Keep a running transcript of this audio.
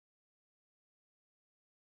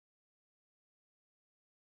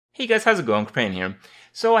Hey guys, how's it going? Kripp here.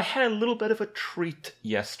 So I had a little bit of a treat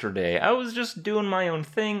yesterday. I was just doing my own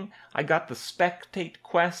thing. I got the spectate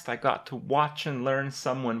quest. I got to watch and learn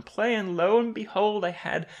someone play, and lo and behold, I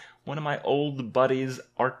had one of my old buddies,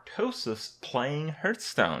 Artosis, playing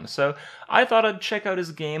Hearthstone. So I thought I'd check out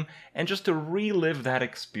his game and just to relive that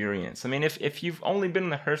experience. I mean, if you've only been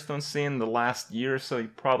in the Hearthstone scene the last year or so, you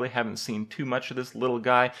probably haven't seen too much of this little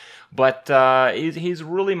guy, but he's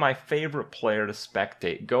really my favorite player to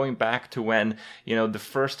spectate. Going back to when, the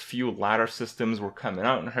first few ladder systems were coming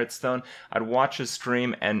out in Hearthstone, I'd watch his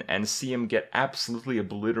stream and see him get absolutely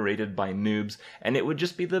obliterated by noobs, and it would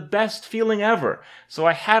just be the best feeling ever. So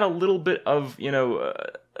I had a little bit of,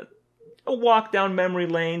 a walk down memory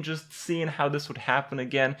lane, just seeing how this would happen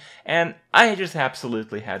again, and I just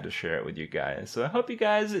absolutely had to share it with you guys. So I hope you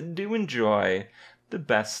guys do enjoy the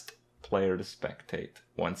best player to spectate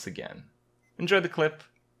once again. Enjoy the clip,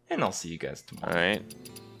 and I'll see you guys tomorrow. Alright.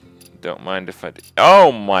 Don't mind if I do.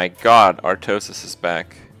 Oh my god, Artosis is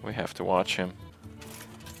back. We have to watch him.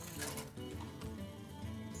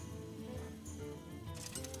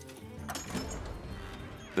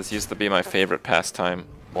 This used to be my favorite pastime,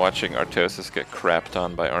 watching Artosis get crapped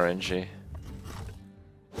on by RNG.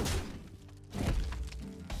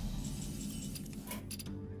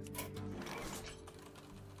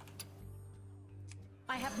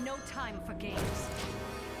 I have no time for games.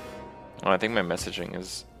 Oh, I think my messaging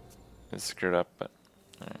is screwed up, but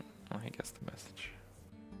alright, well, he gets the message.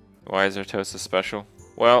 Why is Artosis special?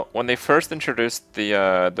 Well, when they first introduced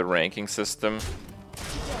the ranking system,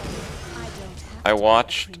 I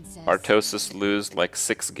watched Artosis lose like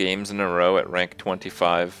 6 games in a row at rank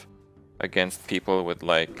 25 against people with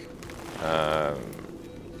like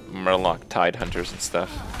Murloc Tidehunters and stuff.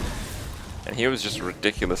 And he was just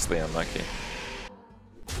ridiculously unlucky.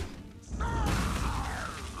 The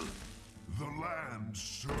land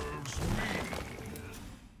serves me.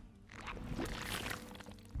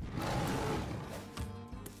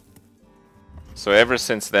 So ever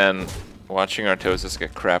since then, watching Artosis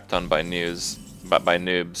get crapped on by noobs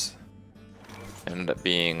ended up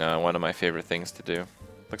being one of my favorite things to do.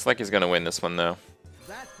 Looks like he's gonna win this one though.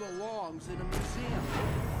 That belongs in a museum.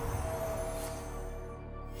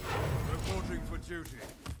 Reporting for duty.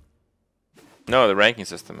 No, the ranking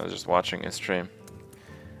system. I was just watching his stream.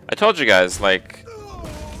 I told you guys, like,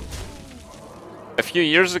 a few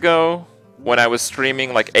years ago, when I was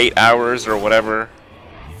streaming like 8 hours or whatever,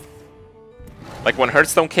 like when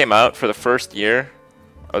Hearthstone came out for the first year,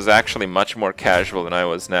 I was actually much more casual than I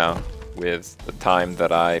was now with the time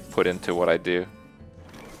that I put into what I do.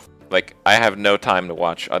 Like, I have no time to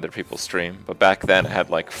watch other people stream, but back then I had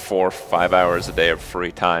like 4 or 5 hours a day of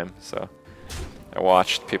free time, so I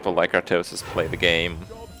watched people like Artosis play the game,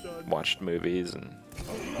 watched movies, and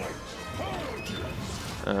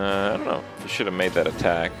I don't know, you should have made that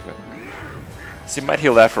attack, but see, might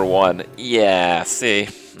heal that for 1. Yeah, see,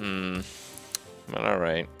 but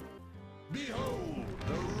alright.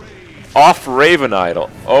 Off Raven Idol.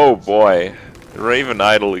 Oh boy. Raven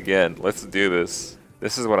Idol again. Let's do this.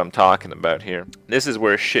 This is what I'm talking about here. This is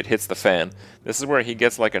where shit hits the fan. This is where he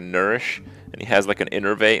gets like a nourish, and he has like an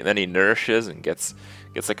innervate, and then he nourishes and gets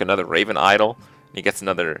like another Raven Idol. And he gets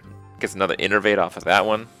another innervate off of that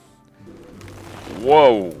one.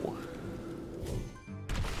 Whoa.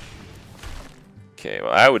 Okay,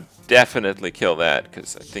 well I would definitely kill that,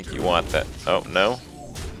 because I think you want that. Oh, no?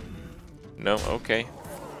 No? Okay.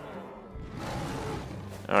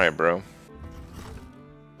 Alright, bro.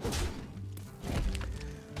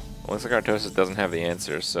 Well, looks like Artosis doesn't have the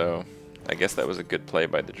answer, so I guess that was a good play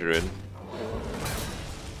by the Druid.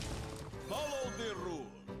 Follow the rule.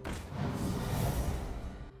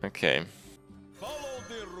 Okay. Follow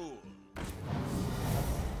the rule.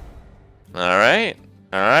 Alright.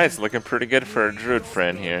 Alright, it's looking pretty good for our Druid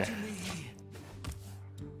friend here.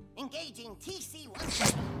 Engaging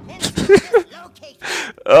TC-1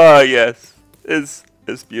 location. Oh, yes.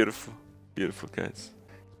 It's beautiful. Beautiful, guys.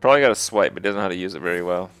 Probably got a swipe, but doesn't know how to use it very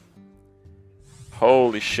well.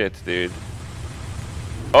 Holy shit, dude.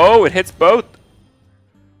 Oh, it hits both.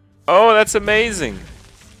 Oh, that's amazing.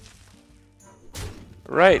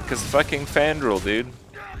 Right, because fucking Fandral, dude.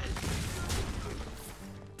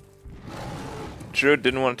 Druid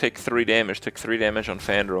didn't want to take 3 damage, took 3 damage on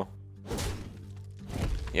Fandral.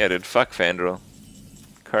 Yeah, dude, fuck Fandral.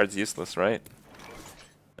 Card's useless, right?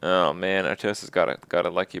 Oh man, Artosis got a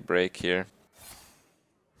lucky break here.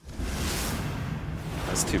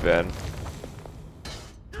 That's too bad.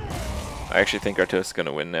 I actually think Artosis is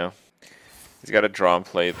gonna win now. He's got to draw and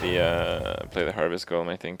play the Harvest Golem,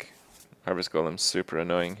 I think. Harvest Golem's super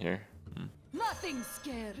annoying here. Nothing Nothing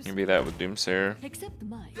scares. Maybe that with Doomsayer. Except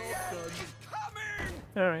mine.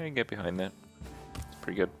 Alright, I can get behind that. It's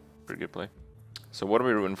pretty good. Pretty good play. So what are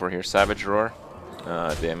we rooting for here? Savage Roar?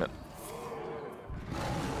 Ah, damn it.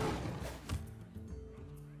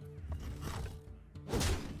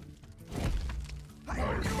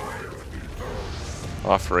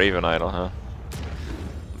 Off Raven Idol, huh?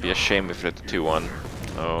 It'd be a shame if it hit the 2-1.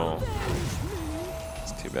 Oh.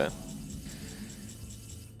 It's too bad.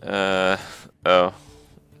 Oh.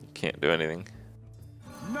 Can't do anything.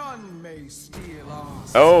 None may steal our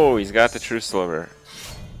Oh, he's got the True Sliver.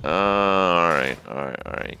 Alright.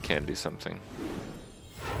 Can't do something.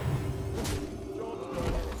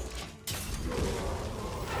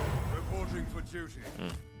 Reporting for duty.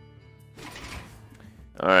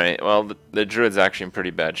 Alright, well, the Druid's actually in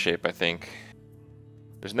pretty bad shape, I think.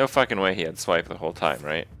 There's no fucking way he had swipe the whole time,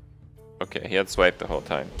 right? Okay, he had swipe the whole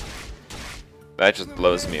time. That just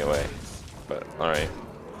blows me away. But, alright.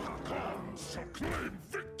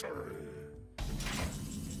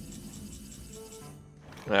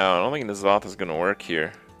 No, I don't think N'Zoth is gonna work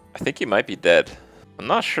here. I think he might be dead. I'm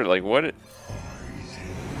not sure, like, what it...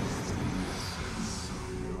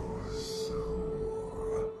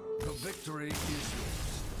 The victory is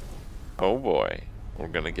yours. Oh boy, we're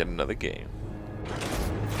gonna get another game.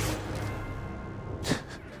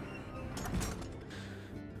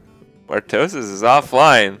 Bartosis is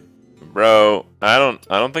offline. Bro, I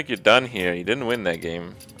don't think you're done here. You didn't win that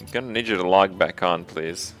game. I'm gonna need you to log back on,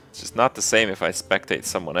 please. It's just not the same if I spectate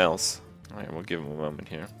someone else. Alright, we'll give him a moment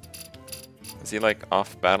here. Is he like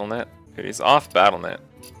off BattleNet? Okay, he's off BattleNet.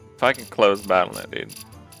 If I can close BattleNet, dude.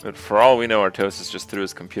 But for all we know, Artosis just threw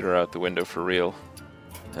his computer out the window for real.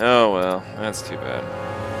 Oh well, that's too bad.